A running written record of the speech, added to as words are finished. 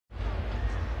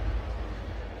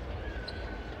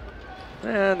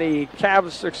And the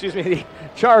Cavs, excuse me, the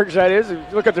Charge, that is. If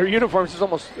you look at their uniforms, it's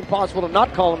almost impossible to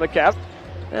not call them the Cavs.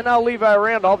 And now Levi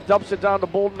Randolph dumps it down to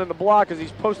Bolden in the block as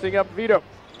he's posting up Vito.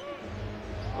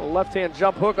 A left-hand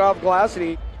jump hook off glass,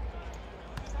 and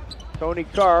Tony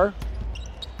Carr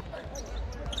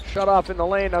shut off in the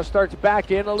lane, now starts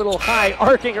back in, a little high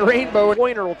arcing rainbow.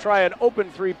 Pointer will try an open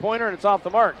three-pointer, and it's off the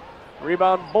mark.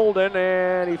 Rebound Bolden,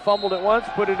 and he fumbled it once,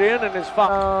 put it in, and is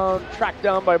found, tracked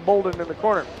down by Bolden in the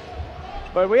corner.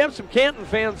 But we have some Canton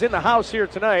fans in the house here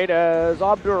tonight as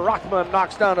Abdur Rahman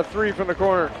knocks down a three from the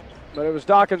corner. But it was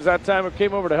Dawkins that time who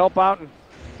came over to help out and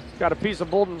got a piece of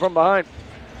Bolden from behind.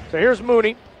 So here's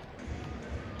Mooney.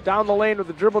 Down the lane with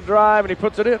the dribble drive, and he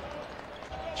puts it in.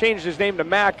 Changed his name to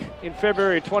Mac in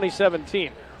February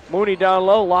 2017. Mooney down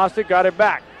low, lost it, got it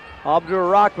back. Abdur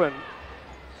Rahman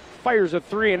fires a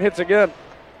three and hits again.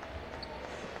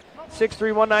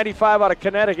 6'3", 195 out of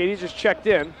Connecticut. He just checked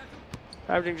in,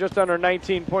 averaging just under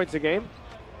 19 points a game.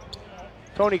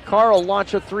 Tony Carr will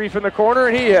launch a three from the corner,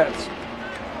 and he hits.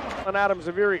 On Adams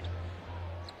of Erie.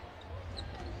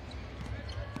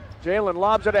 Jalen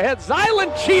lobs it ahead.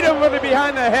 Zylan Cheatham with a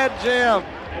behind the head jam.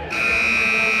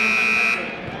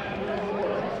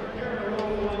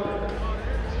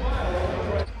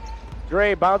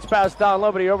 Gray bounce pass down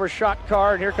low, but he overshot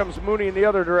Carr, and here comes Mooney in the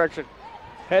other direction.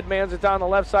 Headmans it down the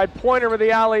left side. Pointer with the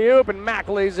alley-oop, and Mack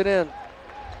lays it in.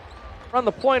 Run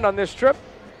the point on this trip.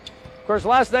 Of course,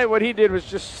 last night what he did was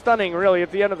just stunning, really,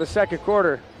 at the end of the second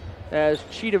quarter. As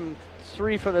Cheatham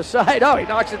three from the side. Oh, he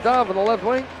knocks it down from the left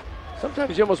wing.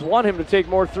 Sometimes you almost want him to take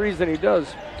more threes than he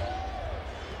does.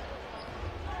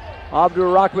 Abdur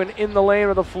Rahman in the lane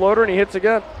with a floater, and he hits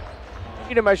again.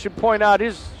 Cheatham, I should point out,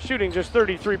 is shooting just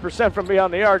 33% from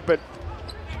beyond the arc, but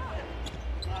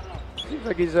seems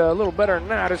like he's a little better than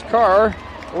that. His Carr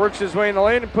works his way in the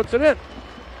lane and puts it in.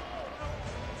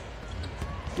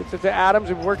 Gets it to Adams,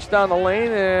 who works down the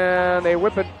lane, and they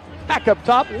whip it back up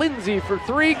top. Lindsay for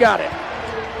three, got it.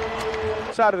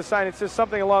 Side of the sign, it says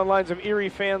something along the lines of Erie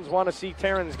fans want to see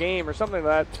Taryn's game or something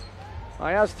like that.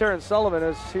 I asked Taryn Sullivan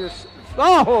as here's.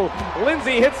 Oh,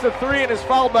 Lindsay hits the three and is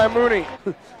fouled by Mooney.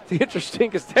 It's interesting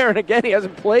because Taryn, again, he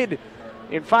hasn't played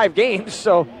in 5 games,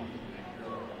 so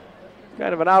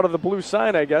kind of an out of the blue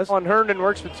sign, I guess. On Herndon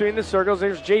works between the circles.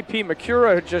 There's JP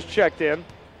McCura who just checked in.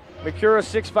 McCura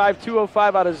 6'5",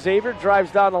 205 out of Xavier,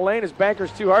 drives down the lane. His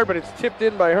banker's too hard, but it's tipped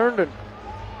in by Herndon.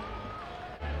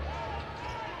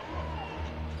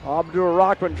 Abdur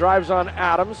Rahman drives on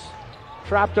Adams.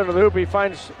 Trapped under the hoop, he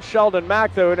finds Sheldon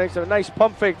Mack, though, and makes a nice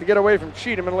pump fake to get away from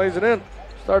Cheatham and lays it in.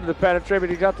 Started to penetrate, but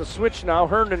he got the switch now.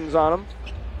 Herndon's on him.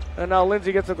 And now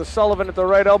Lindsay gets it to Sullivan at the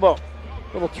right elbow.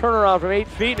 Little turnaround from 8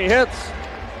 feet, and he hits.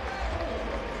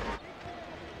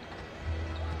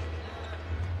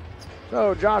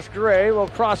 So Josh Gray, little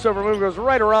crossover move, goes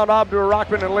right around Abdur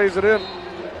Rahman and lays it in.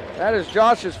 That is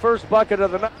Josh's first bucket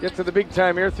of the night. Get to the big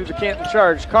time here through the Canton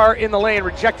Charge. Carr in the lane,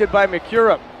 rejected by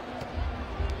McCura.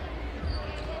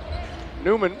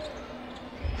 Newman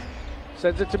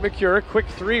sends it to McCura. Quick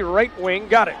three, right wing,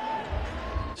 got it.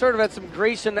 Sort of had some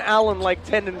Grayson Allen-like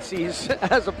tendencies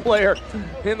as a player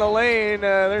in the lane.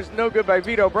 There's no good by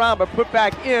Vito Brown, but put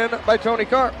back in by Tony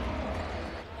Carr.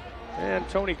 And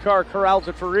Tony Carr corrals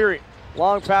it for Erie.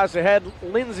 Long pass ahead.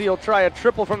 Lindsay will try a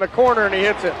triple from the corner, and he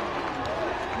hits it.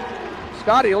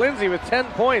 Scotty Lindsay with 10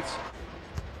 points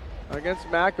against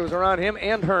Mack. Goes around him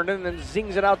and Herndon, and then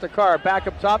zings it out to Carr. Back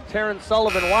up top, Terrence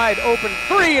Sullivan wide open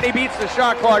three, and he beats the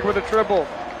shot clock with a triple.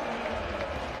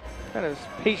 Kind of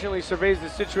patiently surveys the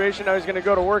situation. Now he's going to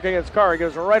go to work against Carr. He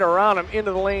goes right around him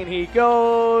into the lane. He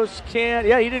goes,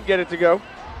 yeah, he did get it to go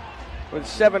with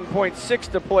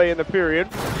 7.6 to play in the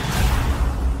period.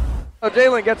 So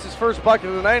Jalen gets his first bucket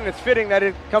of the night, and it's fitting that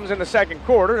it comes in the second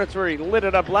quarter. That's where he lit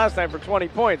it up last night for 20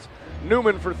 points.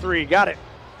 Newman for three, got it.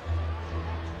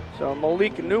 So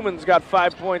Malik Newman's got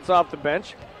 5 points off the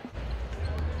bench.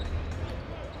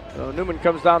 So Newman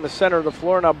comes down the center of the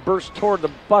floor, now bursts toward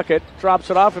the bucket, drops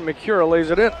it off, and McCura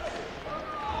lays it in.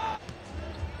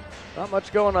 Not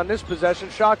much going on this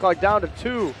possession. Shot clock down to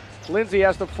 2. Lindsay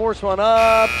has to force one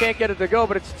up, can't get it to go,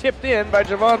 but it's tipped in by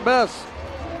Javon Bess.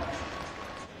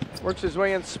 Works his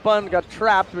way in, spun, got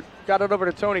trapped, but got it over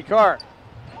to Tony Carr.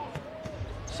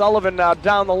 Sullivan now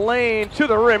down the lane to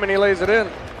the rim, and he lays it in.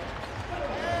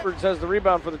 Edwards has the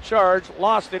rebound for the Charge,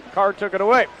 lost it, Carr took it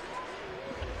away.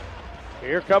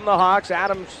 Here come the Hawks.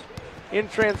 Adams in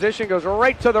transition, goes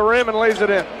right to the rim and lays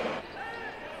it in.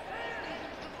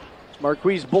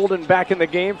 Marquise Bolden back in the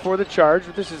game for the Charge,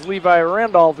 but this is Levi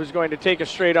Randolph who's going to take a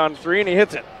straight on three, and he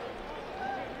hits it.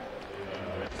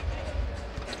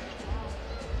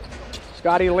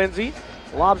 Scotty Lindsay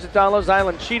lobs it down low.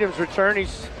 Zylan Cheatham's return.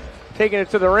 He's taking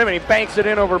it to the rim, and he banks it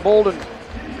in over Bolden.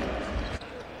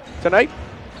 Tonight,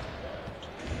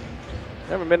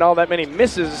 haven't been all that many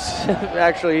misses,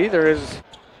 actually, either. Is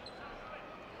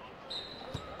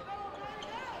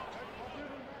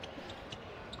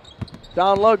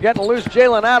down low, getting loose.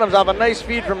 Jalen Adams off a nice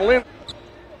feed from Lynn.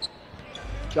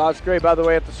 Josh Gray, by the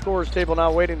way, at the scorer's table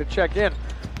now waiting to check in.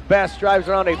 Best drives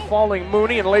around a falling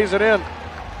Mooney and lays it in.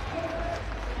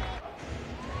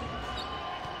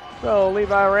 So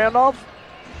Levi Randolph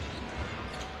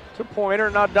to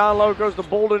Pointer, now down low goes to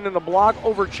Bolden in the block,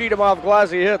 over Cheatham off glass,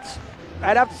 he hits.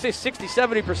 I'd have to say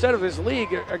 60-70% of this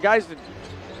league are guys that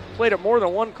played at more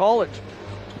than one college.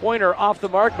 Pointer off the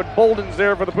mark, but Bolden's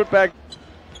there for the putback.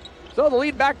 So the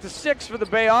lead back to 6 for the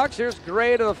BayHawks. Here's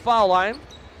Gray to the foul line.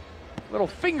 Little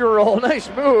finger roll, nice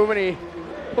move, and he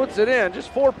puts it in. Just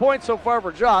 4 points so far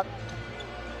for Jock.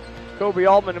 Kobe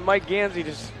Altman and Mike Gansey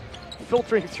just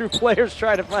filtering through players,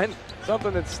 trying to find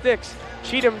something that sticks.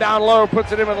 Cheatham down low,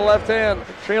 puts it in with the left hand.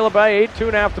 Trail it by 8,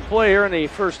 2.5 to play here in the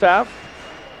first half.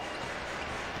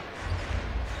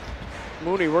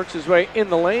 Mooney works his way in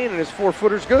the lane, and his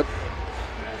 4-footer's good.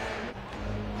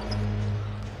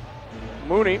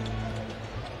 Mooney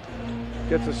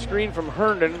gets a screen from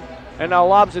Herndon, and now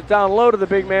lobs it down low to the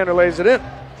big man who lays it in.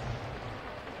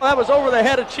 That was over the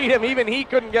head of Cheatham. Even he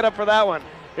couldn't get up for that one.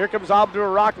 Here comes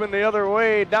Abdur Rahman the other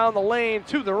way, down the lane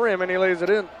to the rim, and he lays it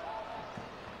in.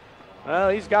 Well,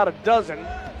 he's got a dozen.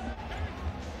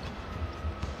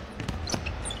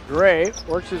 Gray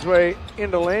works his way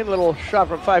into lane. Little shot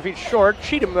from 5 feet short.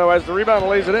 Cheatham, though, has the rebound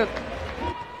and lays it in.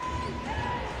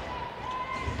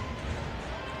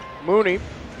 Mooney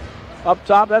up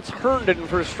top. That's Herndon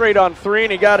for a straight on 3,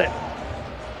 and he got it.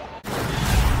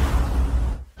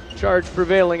 Charge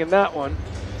prevailing in that one.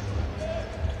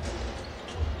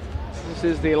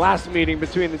 This is the last meeting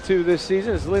between the two this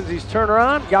season. As Lindsay's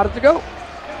turnaround, got it to go.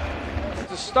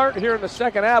 To start here in the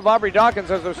second half, Aubrey Dawkins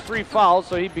has those 3 fouls,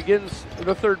 so he begins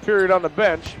the third period on the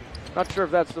bench. Not sure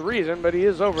if that's the reason, but he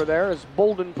is over there as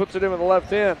Bolden puts it in with the left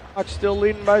hand. Hawks still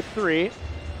leading by 3.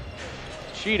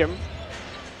 Cheatham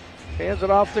hands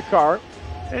it off to Carr,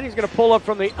 and he's going to pull up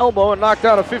from the elbow and knock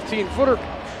down a 15-footer.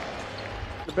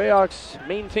 The BayHawks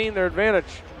maintain their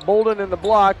advantage. Bolden in the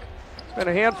block. It's been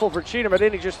a handful for Cheatham, but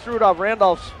then he just threw it off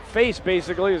Randolph's face,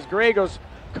 basically, as Gray goes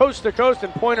coast to coast,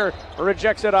 and Pointer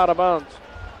rejects it out of bounds.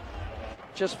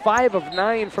 Just 5 of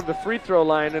 9 from the free throw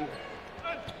line, and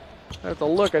I have to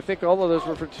look. I think all of those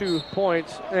were for 2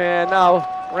 points. And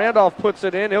now Randolph puts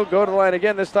it in. He'll go to the line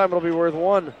again. This time it'll be worth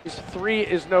 1. His 3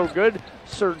 is no good.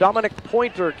 Sir Dominic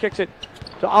Pointer kicks it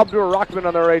to Abdur Rahman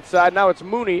on the right side. Now it's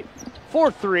Mooney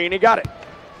for 3, and he got it.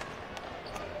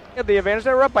 He had the advantage.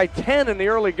 They were up by 10 in the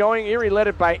early going. Erie led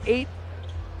it by 8.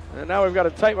 And now we've got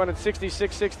a tight one at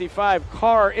 66-65.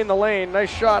 Carr in the lane. Nice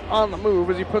shot on the move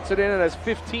as he puts it in, and has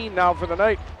 15 now for the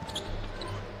night.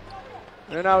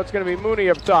 And now it's going to be Mooney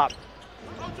up top.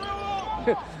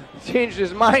 Changed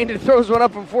his mind and throws one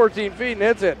up from 14 feet and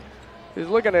hits it. He's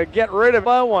looking to get rid of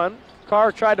one.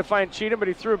 Carr tried to find Cheatham, but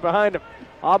he threw it behind him.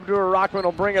 Abdur Rahman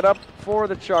will bring it up for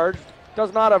the charge.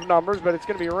 Does not have numbers, but it's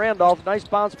going to be Randolph. Nice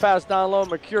bounce pass down low.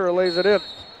 McCure lays it in.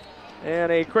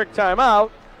 And a quick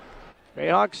timeout.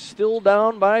 BayHawks still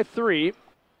down by 3.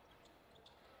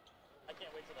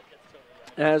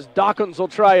 As Dawkins will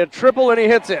try a triple, and he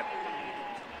hits it.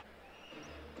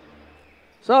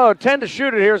 So 10 to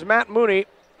shoot it. Here's Matt Mooney.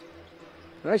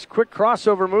 Nice quick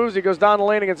crossover moves. He goes down the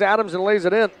lane against Adams and lays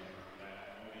it in.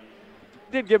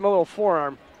 Did give him a little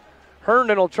forearm.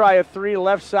 Herndon will try a 3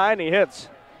 left side, and he hits.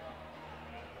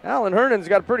 Alan Herndon's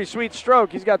got a pretty sweet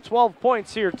stroke. He's got 12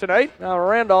 points here tonight. Now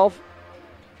Randolph.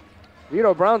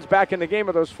 Vito Brown's back in the game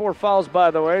with those 4 fouls,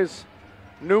 by the way.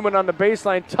 Newman on the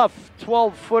baseline, tough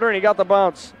 12-footer, and he got the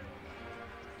bounce.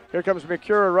 Here comes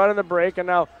McCure running the break, and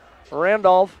now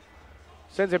Randolph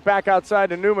sends it back outside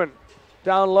to Newman.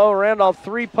 Down low, Randolph,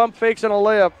 3 pump fakes and a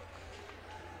layup.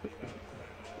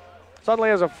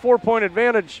 Suddenly has a 4-point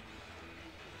advantage.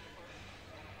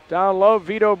 Down low,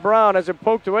 Vito Brown has it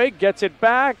poked away, gets it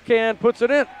back, and puts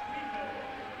it in.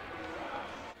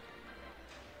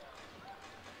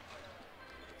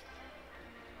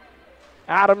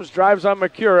 Adams drives on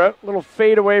Makura. Little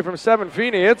fade away from 7 feet,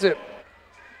 and he hits it.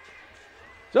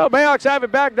 So BayHawks have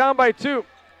it back down by 2.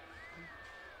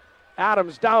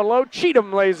 Adams down low.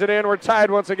 Cheatham lays it in. We're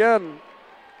tied once again.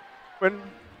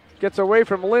 Gets away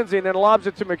from Lindsay and then lobs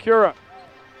it to Makura.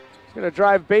 He's going to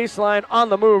drive baseline on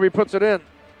the move. He puts it in.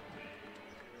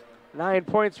 9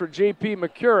 points for J.P.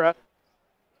 Makura.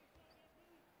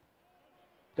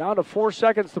 Down to 4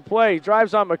 seconds to play.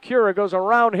 Drives on Makura, goes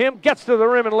around him, gets to the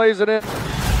rim and lays it in.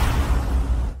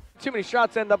 Too many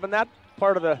shots end up in that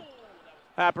part of the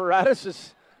apparatus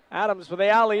is Adams for the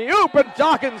alley-oop, and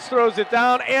Dawkins throws it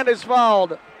down and is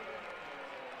fouled.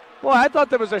 Boy, I thought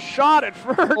there was a shot at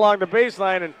first along the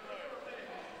baseline and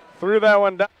threw that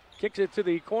one down. Kicks it to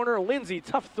the corner. Lindsay,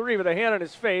 tough three with a hand on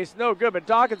his face. No good, but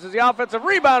Dawkins is the offensive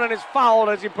rebound and is fouled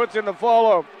as he puts in the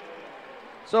follow.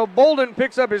 So Bolden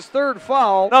picks up his third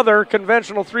foul. Another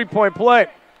conventional three-point play.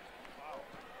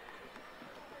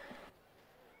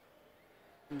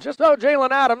 Just now, Jalen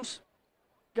Adams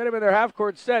get him in their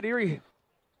half-court set. Erie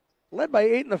led by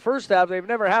 8 in the first half. They've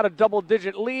never had a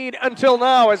double-digit lead until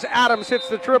now as Adams hits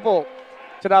the triple.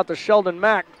 It out to Sheldon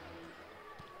Mack.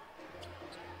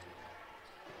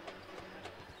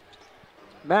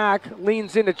 Mack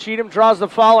leans into Cheatham, draws the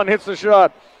foul, and hits the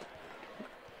shot.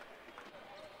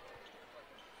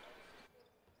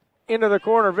 Into the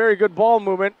corner, very good ball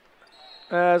movement.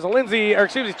 As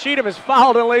Cheatham is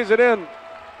fouled and lays it in.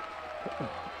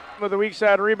 With the weak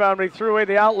side rebound, but he threw away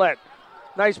the outlet.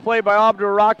 Nice play by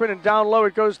Abdur Rahman, and down low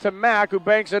it goes to Mack, who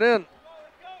banks it in.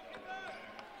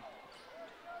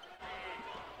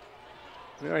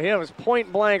 He has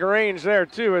point-blank range there,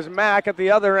 too, as Mack at the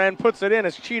other end puts it in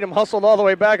as Cheatham hustled all the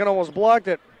way back and almost blocked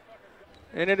it.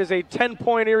 And it is a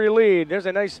 10-point Erie lead. There's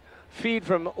a nice feed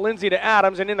from Lindsay to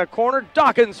Adams, and in the corner,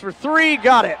 Dawkins for three,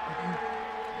 got it.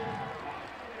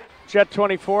 Jet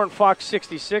 24 and Fox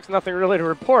 66. Nothing really to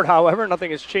report, however. Nothing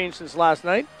has changed since last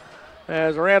night.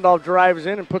 As Randolph drives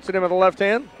in and puts it in with the left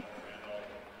hand.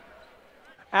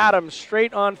 Adams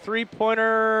straight on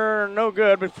three-pointer, no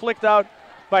good, but flicked out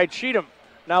by Cheatham.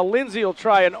 Now Lindsay will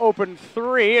try an open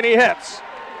three, and he hits.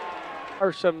 There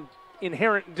are some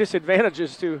inherent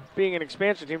disadvantages to being an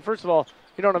expansion team. First of all,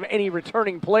 you don't have any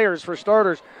returning players for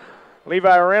starters.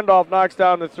 Levi Randolph knocks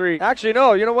down the three. Actually,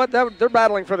 no, you know what? They're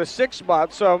battling for the 6th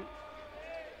spot, so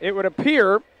it would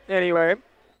appear, anyway,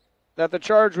 that the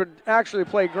Charge would actually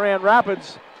play Grand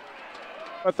Rapids.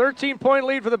 A 13-point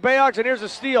lead for the BayHawks, and here's a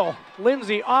steal.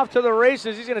 Lindsay off to the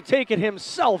races. He's going to take it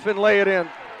himself and lay it in.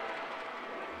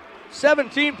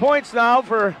 17 points now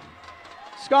for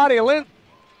Scotty Lynn.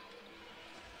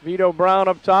 Vito Brown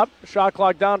up top. Shot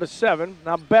clock down to 7.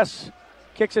 Now Bess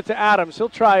kicks it to Adams. He'll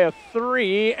try a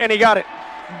three, and he got it.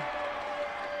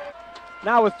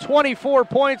 Now with 24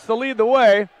 points to lead the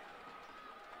way.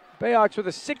 BayHawks with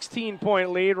a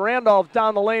 16-point lead. Randolph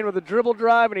down the lane with a dribble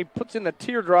drive, and he puts in the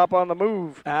teardrop on the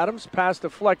move. Adams, pass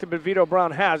deflected, but Vito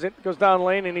Brown has it. Goes down the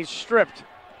lane, and he's stripped.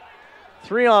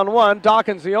 3-on-1.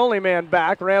 Dawkins the only man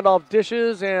back. Randolph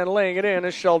dishes, and laying it in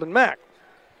is Sheldon Mack.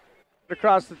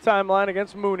 Across the timeline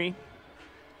against Mooney.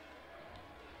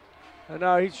 And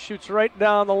now he shoots right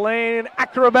down the lane.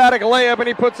 Acrobatic layup, and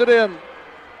he puts it in.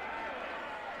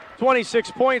 26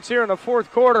 points here in the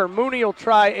fourth quarter. Mooney will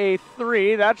try a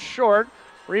three. That's short.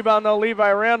 Rebound, though,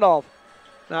 Levi Randolph.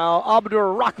 Now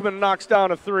Abdur Rahman knocks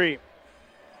down a three.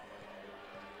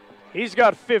 He's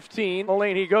got 15. The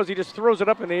lane he goes. He just throws it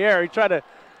up in the air. He tried to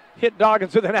hit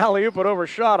Dawkins with an alley-oop, but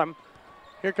overshot him.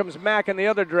 Here comes Mack in the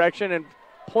other direction, and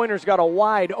Pointer's got a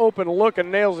wide open look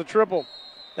and nails a triple.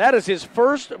 That is his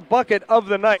first bucket of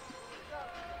the night.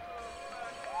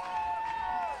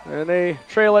 And they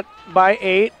trail it by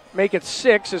 8, make it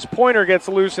 6 as Pointer gets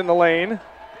loose in the lane.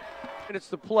 It's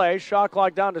the play, shot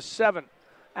clock down to 7.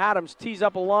 Adams tees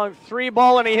up a long three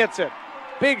ball, and he hits it.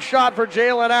 Big shot for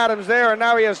Jalen Adams there, and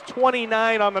now he has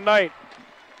 29 on the night.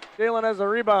 Jalen has the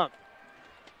rebound.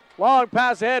 Long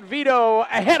pass ahead, Vito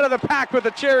ahead of the pack with the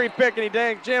cherry pick, and he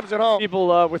jams it home.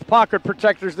 People with pocket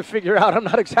protectors to figure out. I'm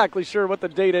not exactly sure what the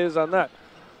data is on that.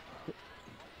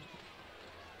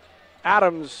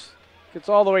 Adams gets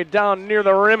all the way down near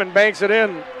the rim and banks it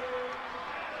in.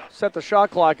 Set the shot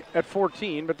clock at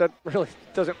 14, but that really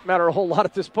doesn't matter a whole lot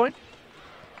at this point.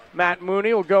 Matt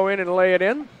Mooney will go in and lay it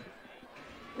in.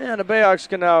 And the BayHawks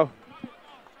can now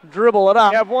dribble it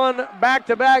out. They have won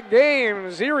back-to-back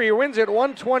games. Erie wins it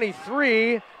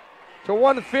 123 to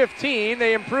 115.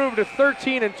 They improved to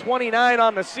 13-29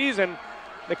 on the season.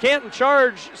 The Canton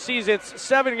Charge sees its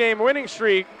 7-game winning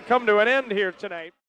streak come to an end here tonight.